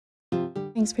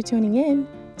Thanks for tuning in.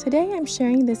 Today I'm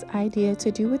sharing this idea to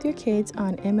do with your kids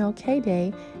on MLK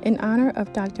Day in honor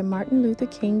of Dr. Martin Luther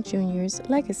King Jr.'s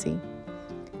legacy.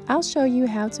 I'll show you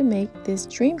how to make this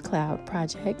dream cloud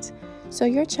project so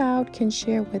your child can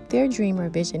share what their dream or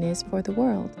vision is for the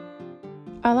world.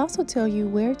 I'll also tell you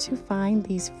where to find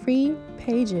these free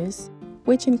pages,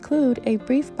 which include a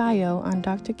brief bio on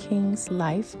Dr. King's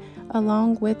life,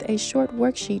 along with a short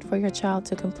worksheet for your child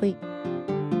to complete.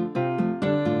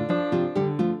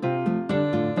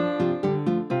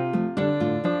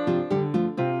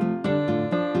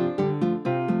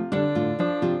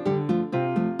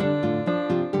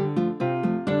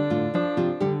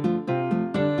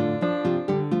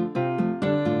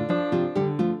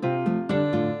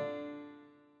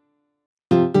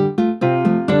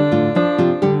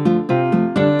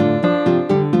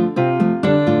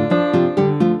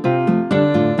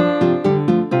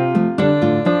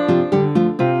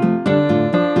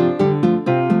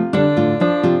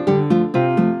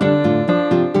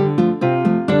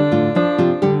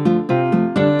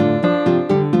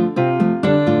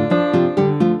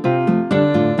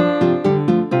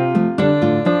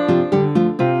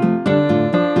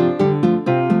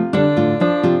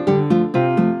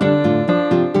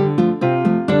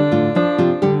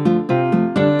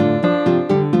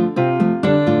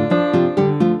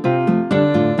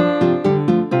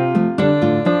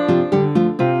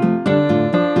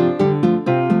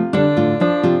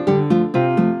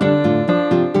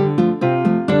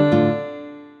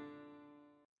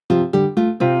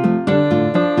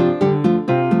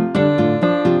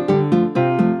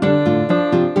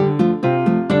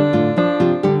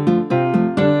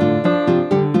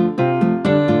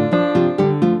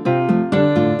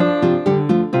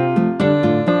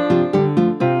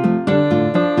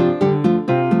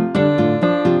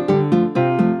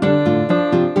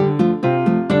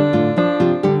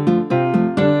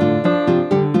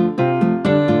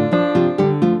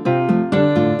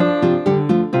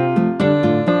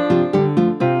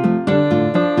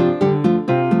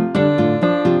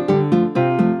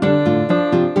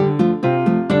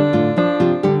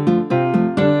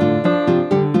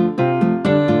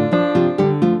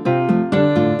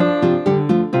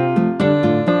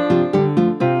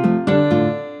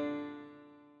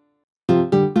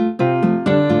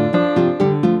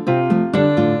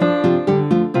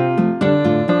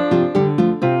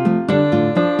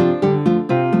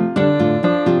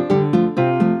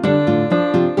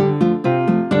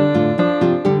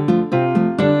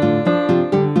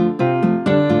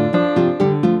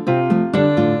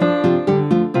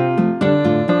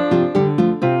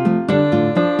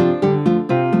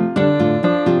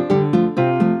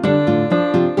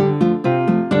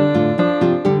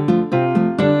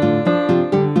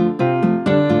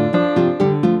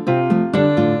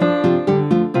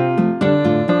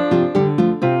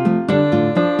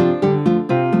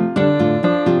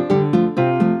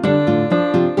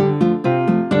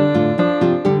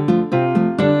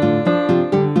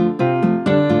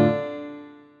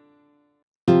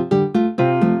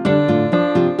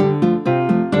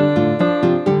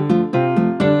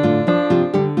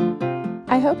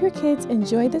 I hope your kids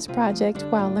enjoy this project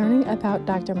while learning about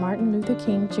Dr. Martin Luther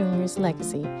King Jr.'s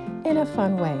legacy in a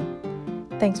fun way.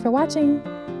 Thanks for watching.